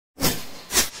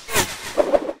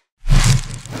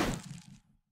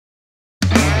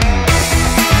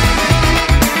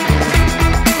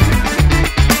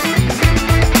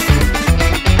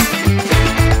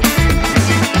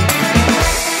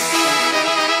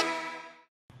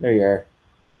There you are.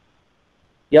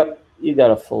 Yep, you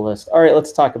got a full list. All right,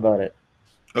 let's talk about it.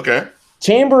 Okay.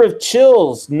 Chamber of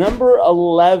Chills, number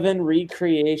 11,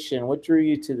 recreation. What drew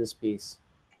you to this piece?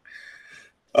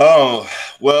 Oh,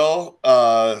 well,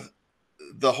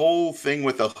 the whole thing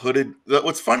with the hooded.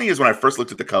 What's funny is when I first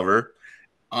looked at the cover,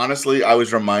 honestly, I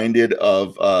was reminded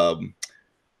of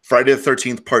Friday the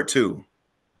 13th Part 2.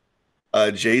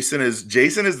 Jason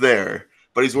is there,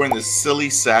 but he's wearing this silly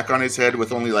sack on his head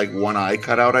with only like one eye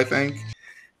cut out, I think.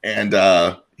 And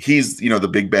he's, the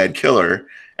big bad killer.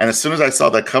 And as soon as I saw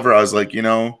that cover, I was like,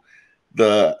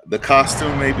 the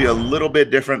costume may be a little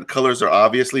bit different. Colors are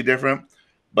obviously different,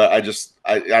 but I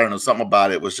don't know, something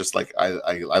about it was just like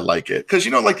I like it. Because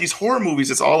like these horror movies,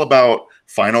 it's all about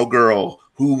final girl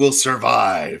who will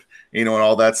survive, and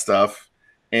all that stuff.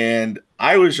 And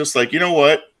I was just like, you know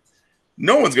what?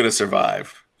 No one's gonna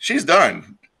survive. She's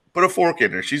done. Put a fork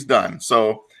in her. She's done.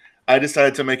 So I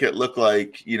decided to make it look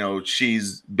like,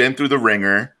 she's been through the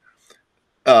ringer.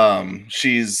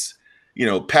 She's,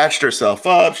 patched herself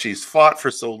up. She's fought for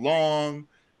so long.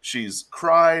 She's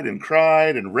cried and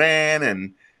ran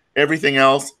and everything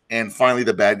else. And finally,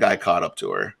 the bad guy caught up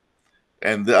to her.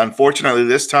 And unfortunately,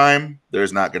 this time,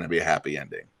 there's not going to be a happy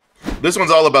ending. This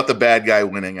one's all about the bad guy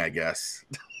winning, I guess.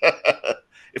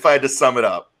 If I had to sum it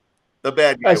up. The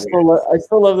bad guy. I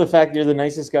still love the fact you're the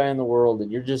nicest guy in the world,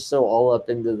 and you're just so all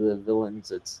up into the villains.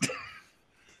 It's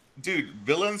dude,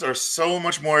 villains are so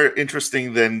much more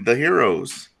interesting than the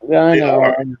heroes. Yeah, I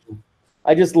know.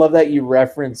 I just love that you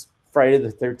reference Friday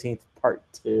the 13th Part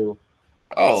 2.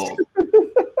 Oh,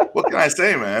 what can I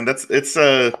say, man? It's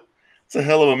a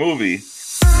hell of a movie.